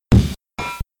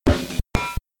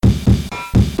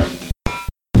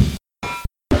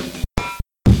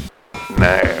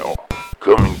Now,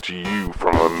 coming to you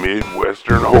from a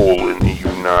Midwestern hole in the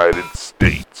United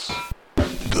States,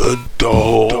 the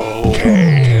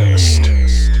Dogcast.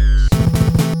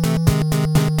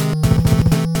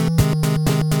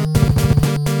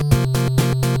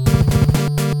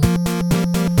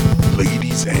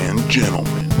 Ladies and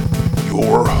gentlemen,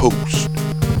 your host,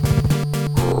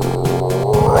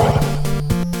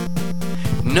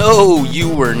 No, you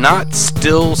were not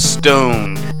still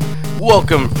stoned.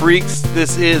 Welcome, freaks.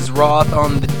 This is Roth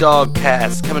on the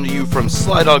Dogcast, coming to you from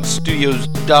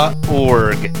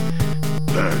slydogstudios.org.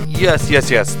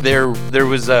 Yes. There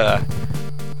was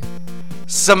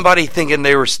somebody thinking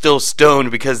they were still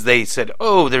stoned because they said,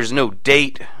 "Oh, there's no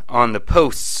date on the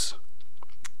posts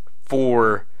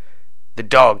for the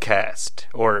Dogcast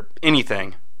or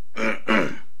anything,"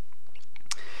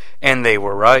 and they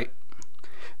were right.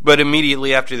 But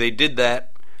immediately after they did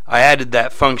that, I added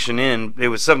that function in. It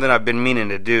was something I've been meaning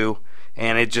to do,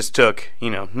 and it just took,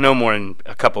 no more than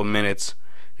a couple of minutes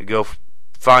to go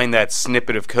find that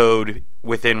snippet of code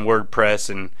within WordPress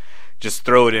and just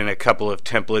throw it in a couple of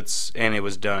templates, and it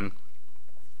was done.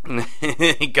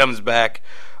 He comes back,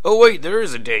 "Oh wait, there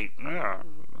is a date. I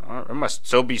must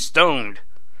still be stoned."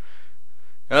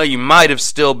 Well, you might have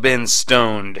still been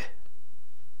stoned.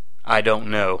 I don't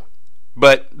know.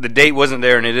 But the date wasn't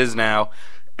there, and it is now.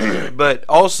 But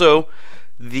also,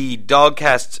 the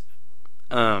Dogcast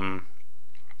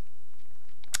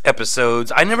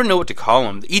episodes, I never know what to call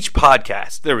them. Each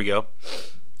podcast, there we go.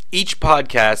 Each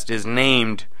podcast is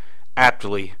named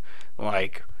aptly,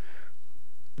 like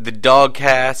the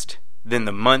Dogcast, then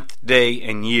the month, day,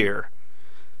 and year.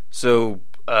 So,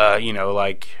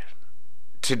 like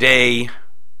today,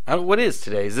 what is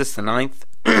today? Is this the 9th?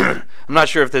 I'm not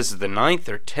sure if this is the 9th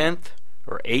or 10th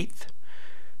or 8th.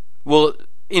 Well,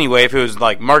 anyway, if it was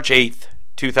like March 8th,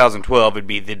 2012, it'd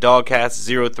be the Dogcast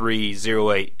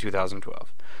 0308-2012.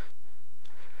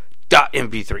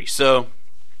 .mp3. So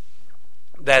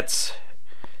that's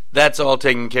all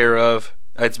taken care of.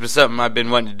 It's been something I've been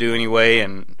wanting to do anyway,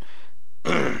 and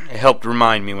it helped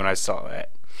remind me when I saw that.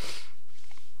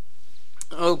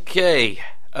 Okay.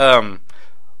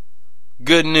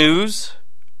 Good news.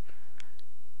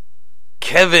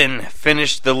 Kevin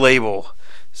finished the label.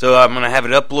 So I'm going to have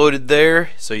it uploaded there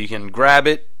so you can grab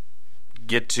it.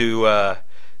 Get to,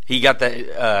 he got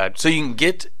that, so you can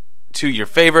get to your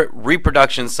favorite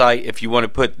reproduction site if you want to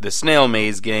put the Snail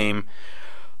Maze Game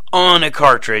on a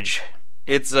cartridge.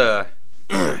 It's a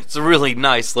really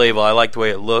nice label. I like the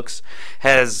way it looks.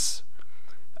 Has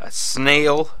a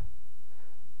snail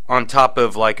on top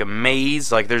of like a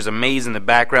maze. Like there's a maze in the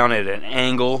background at an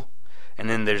angle. And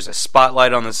then there's a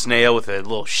spotlight on the snail with a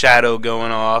little shadow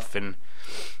going off, and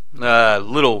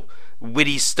little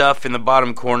witty stuff in the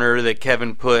bottom corner that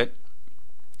Kevin put.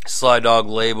 Sly Dog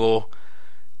label.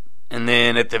 And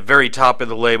then at the very top of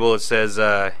the label it says,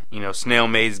 Snail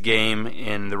Maze Game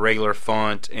in the regular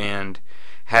font, and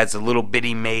has a little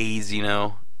bitty maze,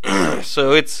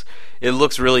 So it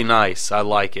looks really nice. I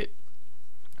like it.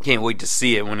 Can't wait to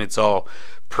see it when it's all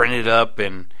printed up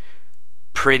and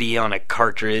pretty on a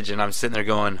cartridge, and I'm sitting there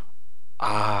going,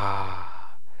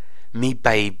 me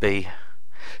baby.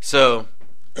 So,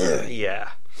 yeah,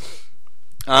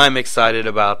 I'm excited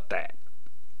about that.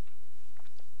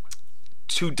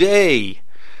 Today,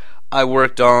 I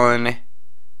worked on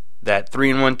that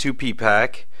 3-in-1 2P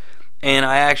pack, and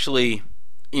I actually,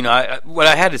 what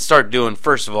I had to start doing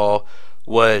first of all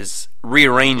was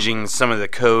rearranging some of the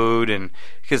code, and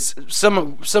because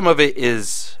some of it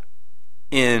is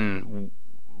in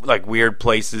like weird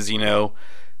places, and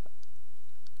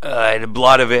a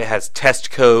lot of it has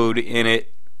test code in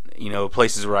it,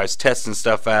 places where I was testing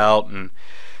stuff out, and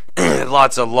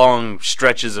lots of long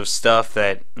stretches of stuff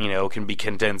that, can be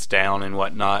condensed down and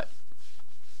whatnot.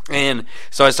 And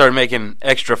so I started making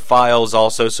extra files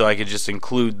also so I could just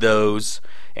include those,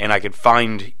 and I could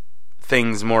find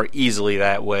things more easily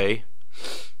that way.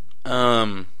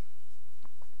 So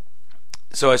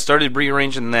I started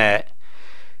rearranging that.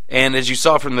 And as you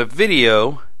saw from the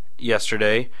video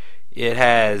yesterday, it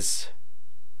has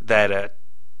that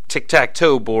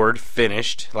tic-tac-toe board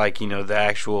finished, like, the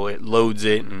actual, it loads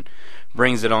it and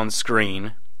brings it on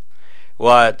screen.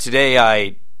 Well, today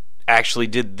I actually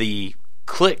did the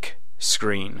click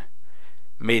screen.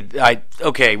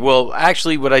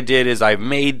 Actually what I did is I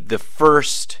made the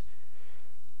first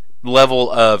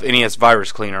level of NES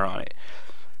Virus Cleaner on it.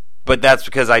 But that's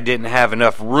because I didn't have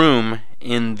enough room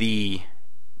in the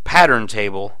pattern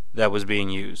table that was being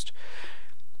used.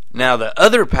 Now the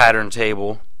other pattern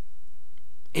table,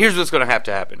 here's what's going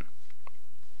to happen.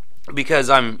 Because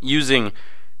I'm using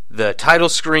the title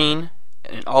screen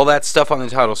and all that stuff on the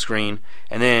title screen,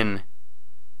 and then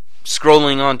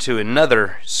scrolling onto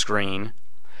another screen,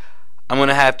 I'm going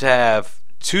to have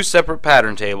two separate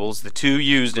pattern tables, the two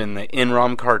used in the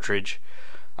NROM cartridge.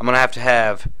 I'm going to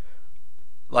have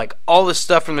like all the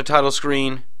stuff from the title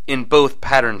screen in both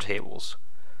pattern tables.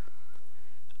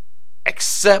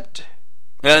 Except,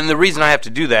 and the reason I have to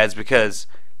do that is because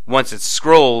once it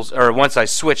scrolls, or once I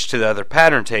switch to the other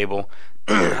pattern table,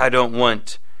 I don't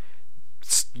want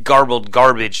garbled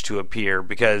garbage to appear,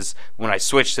 because when I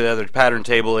switch to the other pattern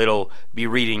table, it'll be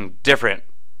reading different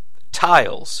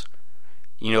tiles,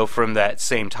 from that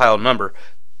same tile number.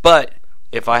 But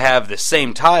if I have the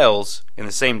same tiles in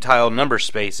the same tile number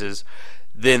spaces,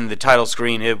 then the title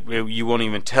screen, you won't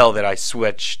even tell that I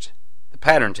switched the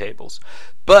pattern tables.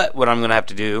 But what I'm going to have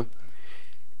to do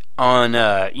on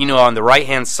on the right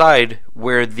hand side,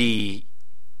 where the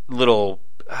little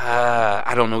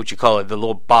I don't know what you call it, the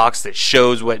little box that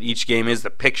shows what each game is, the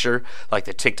picture, like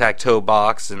the tic-tac-toe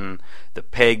box and the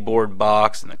pegboard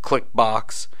box and the click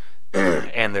box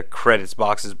and the credits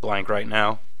box is blank right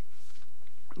now.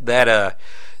 That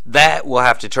will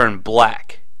have to turn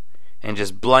black and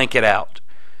just blank it out,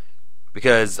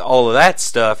 because all of that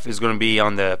stuff is going to be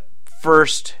on the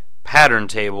first pattern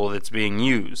table that's being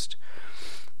used.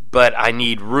 But I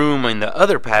need room in the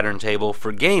other pattern table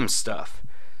for game stuff.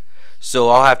 So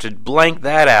I'll have to blank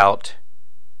that out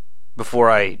before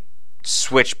I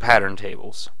switch pattern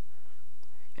tables.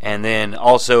 And then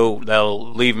also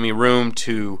that'll leave me room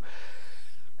to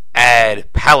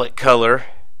add palette color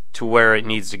to where it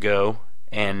needs to go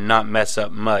and not mess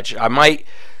up much. I might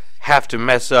have to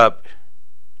mess up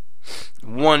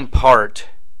one part,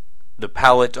 the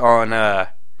palette on the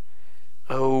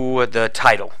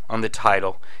title. On the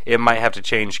title, it might have to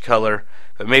change color.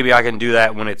 But maybe I can do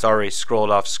that when it's already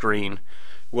scrolled off screen.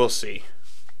 We'll see.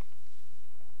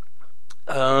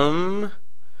 Let's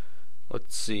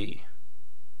see.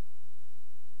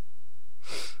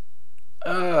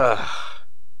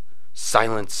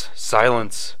 Silence.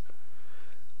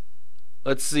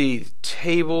 Let's see.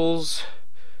 Tables.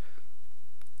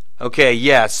 Okay,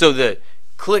 yeah, so the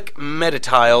click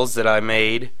metatiles that I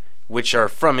made, which are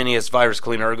from NES Virus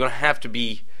Cleaner, are going to have to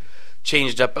be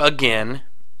changed up again.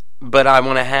 But I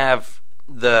want to have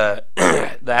the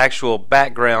the actual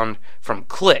background from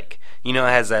Click. It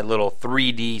has that little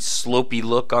 3D slopey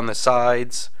look on the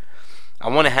sides. I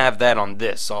want to have that on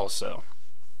this also.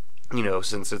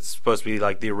 Since it's supposed to be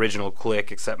like the original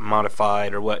Click, except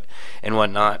modified or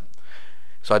whatnot.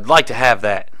 So I'd like to have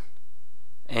that.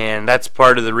 And that's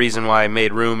part of the reason why I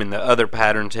made room in the other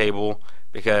pattern table,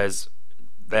 because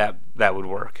that would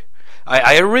work.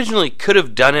 I originally could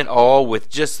have done it all with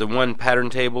just the one pattern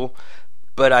table,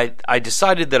 but I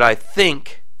decided that I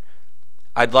think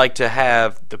I'd like to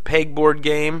have the pegboard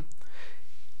game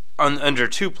under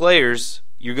two players.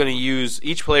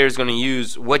 Each player is going to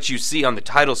use what you see on the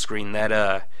title screen,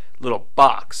 that little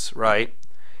box, right?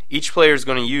 Each player is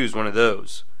going to use one of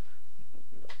those,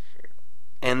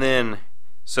 and then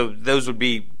so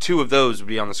two of those would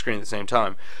be on the screen at the same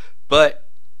time. But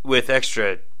with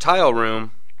extra tile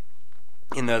room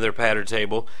in the other pattern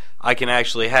table, I can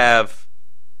actually have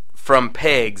from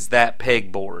pegs that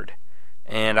pegboard,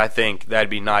 and I think that'd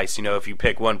be nice. If you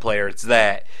pick one player, it's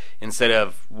that instead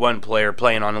of one player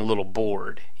playing on a little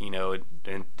board.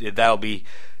 And that'll be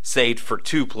saved for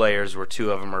two players, where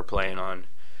two of them are playing on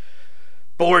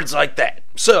boards like that.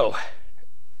 So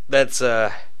that's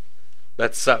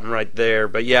something right there.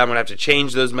 But yeah, I'm gonna have to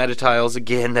change those metatiles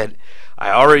again that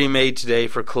I already made today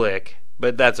for Click,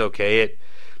 but that's okay.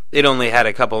 It only had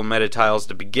a couple of metatiles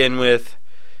to begin with,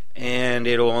 and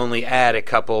it'll only add a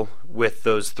couple with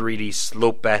those 3D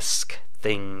slope-esque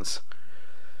things.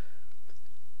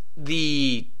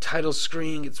 The title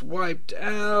screen gets wiped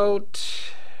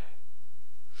out.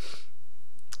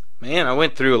 Man, I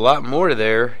went through a lot more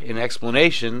there in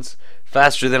explanations,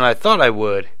 faster than I thought I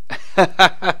would.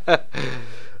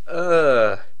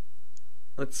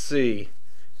 Let's see.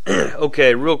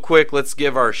 Okay, real quick, let's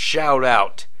give our shout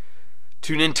out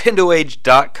to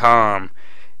NintendoAge.com.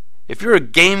 If you're a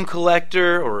game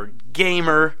collector or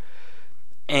gamer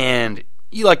and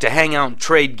you like to hang out and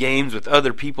trade games with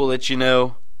other people that you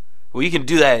know, well, you can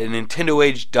do that at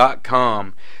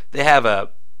NintendoAge.com. They have a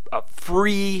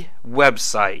free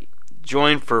website.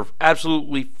 Join for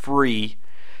absolutely free.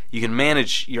 You can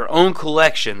manage your own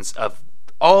collections of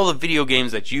all the video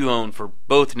games that you own for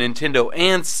both Nintendo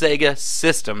and Sega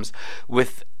systems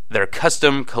with their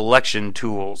custom collection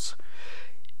tools.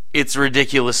 It's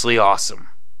ridiculously awesome.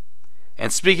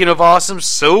 And speaking of awesome,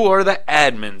 so are the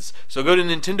admins. So go to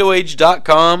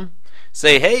NintendoAge.com,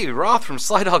 say, hey, Roth from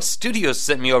Sly Dog Studios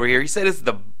sent me over here. He said it's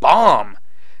the bomb.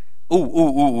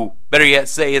 Ooh. Better yet,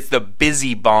 say it's the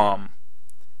busy bomb.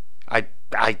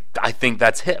 I think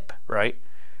that's hip, right?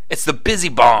 It's the busy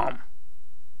bomb.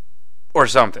 Or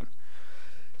something.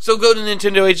 So go to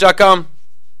NintendoAge.com.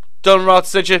 Tell them Roth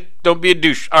sent you. Don't be a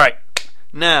douche. Alright.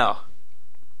 Now,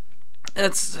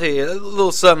 let's see. A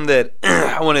little something that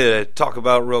I wanted to talk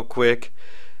about real quick.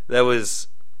 That was...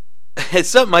 It's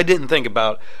something I didn't think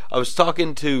about. I was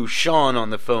talking to Shaun on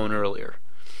the phone earlier.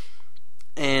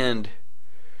 And...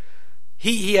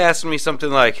 He asked me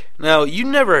something like, now,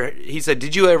 he said,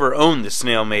 did you ever own the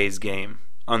Snail Maze game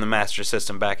on the Master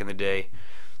System back in the day?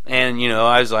 And,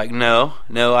 I was like, no,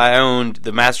 I owned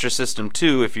the Master System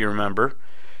 2, if you remember,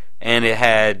 and it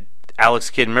had Alex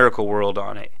Kidd Miracle World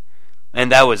on it.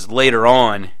 And that was later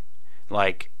on,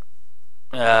 like,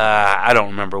 I don't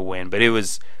remember when, but it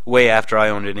was way after I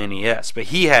owned an NES. But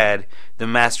he had the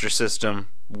Master System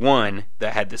 1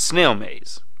 that had the Snail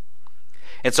Maze.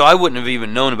 And so I wouldn't have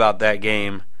even known about that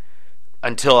game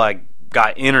until I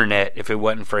got internet if it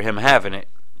wasn't for him having it.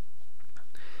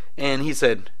 And he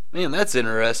said, man, that's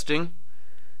interesting.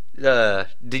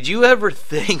 Did you ever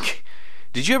think,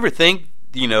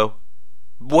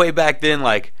 way back then,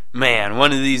 like, man,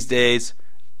 one of these days,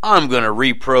 I'm going to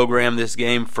reprogram this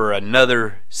game for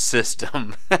another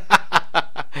system. And,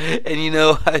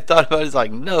 I thought about it, it's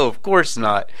like, no, of course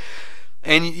not.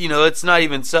 And, it's not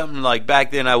even something like back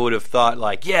then I would have thought,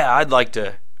 like, yeah, I'd like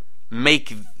to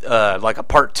make, like, a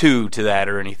part 2 to that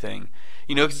or anything.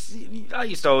 'Cause I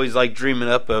used to always like dreaming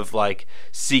up of, like,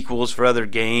 sequels for other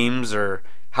games or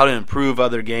how to improve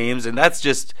other games. And that's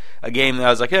just a game that I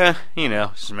was like,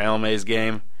 Snail Maze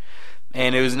game.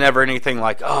 And it was never anything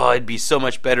like, oh, it'd be so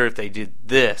much better if they did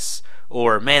this.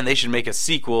 Or, man, they should make a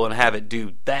sequel and have it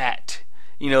do that.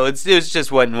 It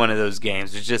just wasn't one of those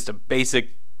games. It's just a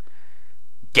basic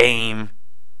game,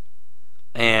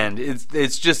 and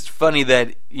it's just funny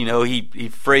that he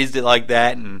phrased it like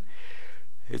that, and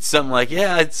it's something like,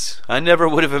 yeah, I never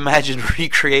would have imagined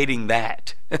recreating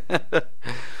that.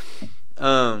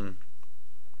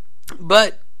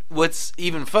 But what's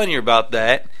even funnier about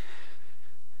that,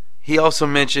 he also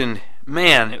mentioned,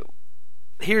 man,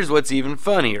 here's what's even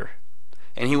funnier,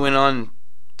 and he went on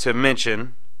to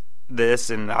mention this,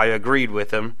 and I agreed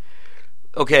with him.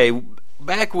 Okay,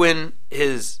 back when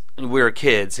we were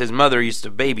kids, his mother used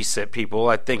to babysit people.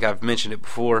 I think I've mentioned it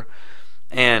before.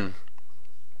 And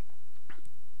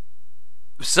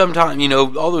sometimes,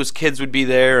 all those kids would be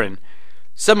there, and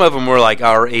some of them were like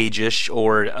our age-ish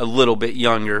or a little bit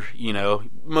younger.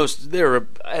 They were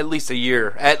at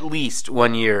least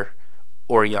 1 year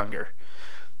or younger.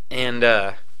 And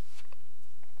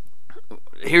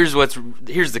here's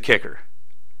the kicker.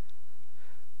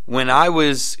 When I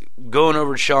was going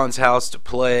over to Shaun's house to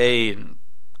play and,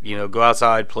 go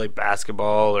outside, play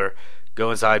basketball, or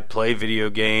go inside, play video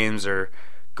games, or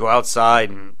go outside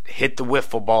and hit the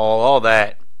wiffle ball, all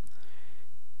that,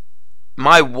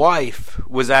 my wife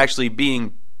was actually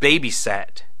being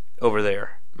babysat over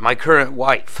there. My current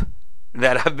wife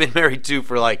that I've been married to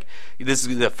for this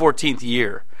is the 14th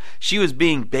year. She was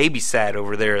being babysat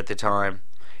over there at the time.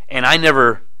 And I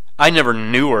never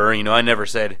knew her, I never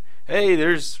said, hey,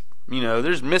 there's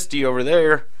Misty over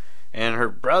there and her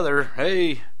brother,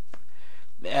 hey.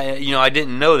 I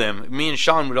didn't know them. Me and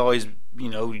Shaun would always,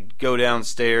 go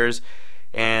downstairs,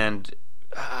 and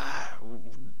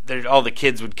all the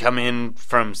kids would come in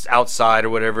from outside or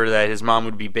whatever that his mom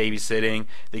would be babysitting.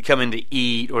 They'd come in to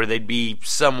eat, or they'd be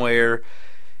somewhere,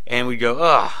 and we'd go,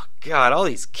 oh, God, all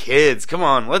these kids, come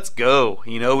on, let's go.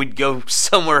 We'd go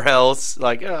somewhere else,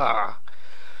 like, ah.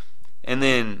 And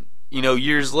then,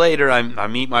 years later, I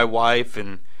meet my wife,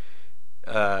 and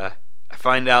I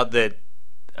find out that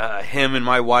him and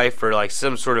my wife are like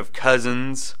some sort of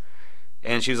cousins.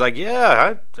 And she was like,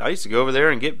 yeah, I used to go over there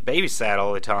and get babysat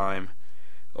all the time.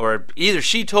 Or either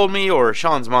she told me or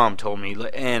Shaun's mom told me.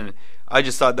 And I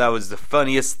just thought that was the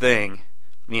funniest thing.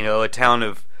 A town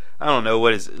of, I don't know,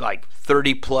 what is it, like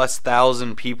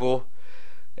 30,000+ people.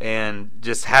 And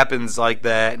just happens like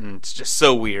that, and it's just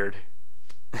so weird.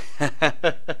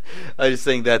 I just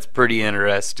think that's pretty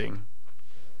interesting.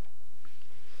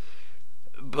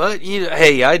 But,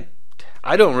 hey,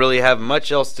 I don't really have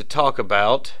much else to talk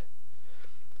about.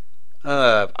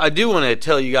 I do want to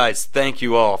tell you guys thank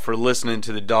you all for listening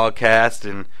to the Dogcast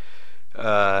and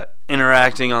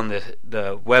interacting on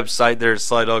the website there at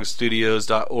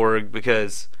slydogstudios.org,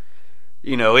 because,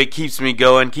 it keeps me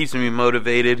going, keeps me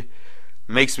motivated,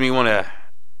 makes me want to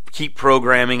keep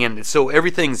programming, and so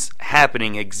everything's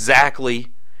happening exactly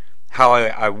how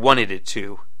I wanted it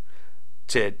to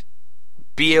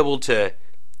be able to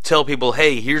tell people,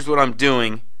 hey, here's what I'm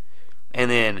doing, and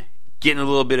then getting a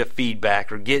little bit of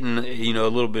feedback or getting, a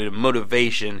little bit of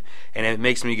motivation, and it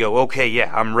makes me go, okay,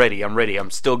 yeah, I'm ready,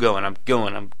 I'm still going,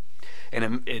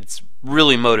 and it's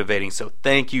really motivating. So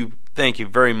thank you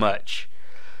very much.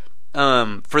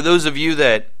 For those of you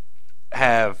that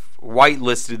have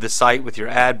whitelisted the site with your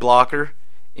ad blocker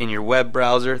in your web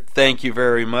browser, thank you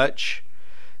very much.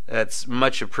 That's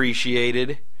much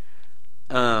appreciated.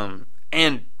 And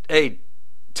hey,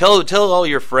 tell all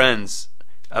your friends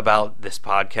about this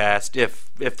podcast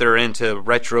if they're into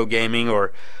retro gaming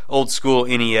or old school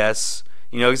NES.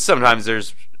 Sometimes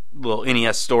there's little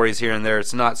NES stories here and there.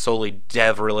 It's not solely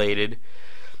dev related.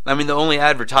 I mean, the only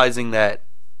advertising that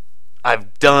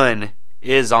I've done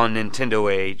is on Nintendo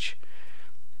Age,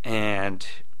 and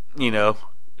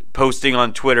posting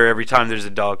on Twitter every time there's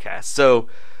a dogcast. So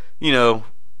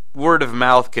word of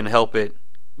mouth can help it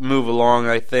move along,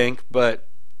 I think. But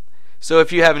so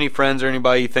if you have any friends or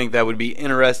anybody you think that would be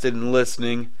interested in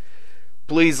listening,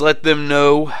 please let them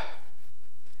know.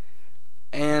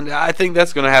 And I think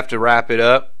that's going to have to wrap it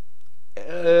up.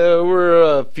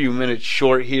 We're a few minutes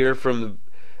short here from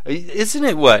isn't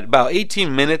it about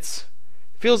 18 minutes?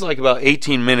 Feels like about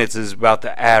 18 minutes is about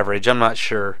the average. I'm not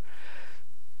sure.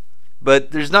 But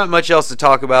there's not much else to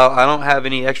talk about. I don't have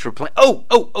any extra plan.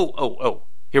 Oh.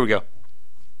 Here we go.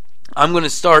 I'm going to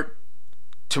start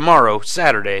tomorrow,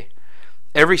 Saturday.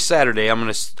 Every Saturday, I'm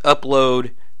going to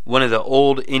upload one of the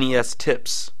old NES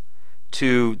tips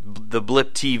to the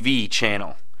Blip TV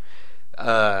channel.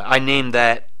 I named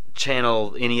that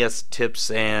channel NES Tips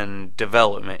and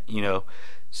Development,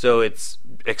 So it's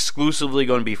exclusively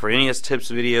going to be for NES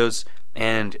Tips videos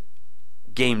and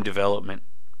game development.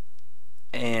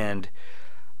 And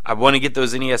I want to get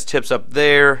those NES tips up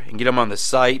there and get them on the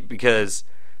site because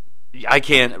I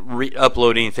can't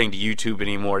upload anything to YouTube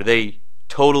anymore. They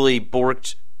totally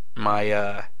borked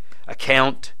my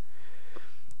account.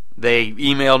 They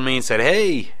emailed me and said,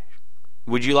 hey,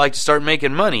 would you like to start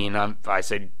making money? And I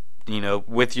said,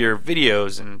 with your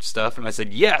videos and stuff. And I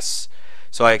said, yes.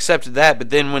 So I accepted that. But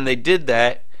then when they did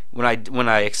that, when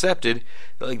I accepted,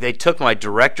 they took my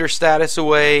director status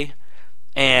away.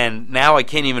 And now I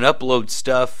can't even upload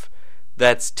stuff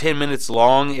that's 10 minutes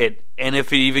long. And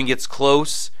if it even gets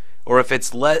close, or if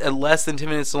it's less than 10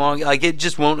 minutes long, it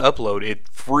just won't upload. It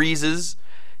freezes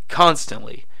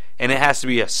constantly, and it has to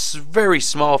be a very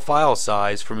small file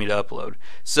size for me to upload.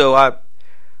 So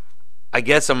I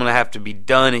guess I'm gonna have to be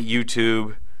done at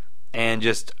YouTube and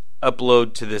just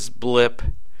upload to this Blip.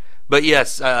 But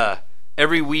yes,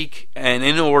 every week and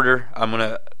in order, I'm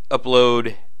gonna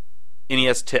upload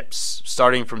NES tips,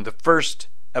 starting from the first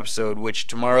episode, which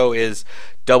tomorrow is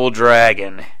Double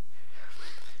Dragon.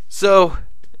 So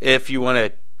if you want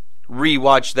to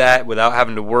re-watch that without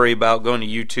having to worry about going to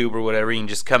YouTube or whatever, you can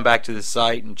just come back to the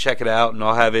site and check it out, and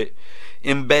I'll have it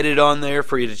embedded on there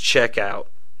for you to check out.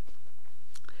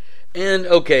 And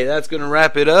okay, that's going to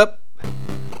wrap it up.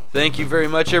 Thank you very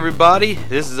much, everybody.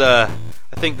 This is I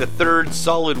think the third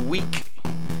solid week,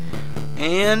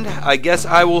 and I guess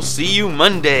I will see you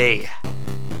Monday.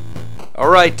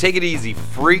 Alright, take it easy,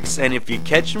 freaks, and if you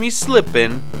catch me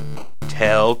slipping,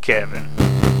 tell Kevin.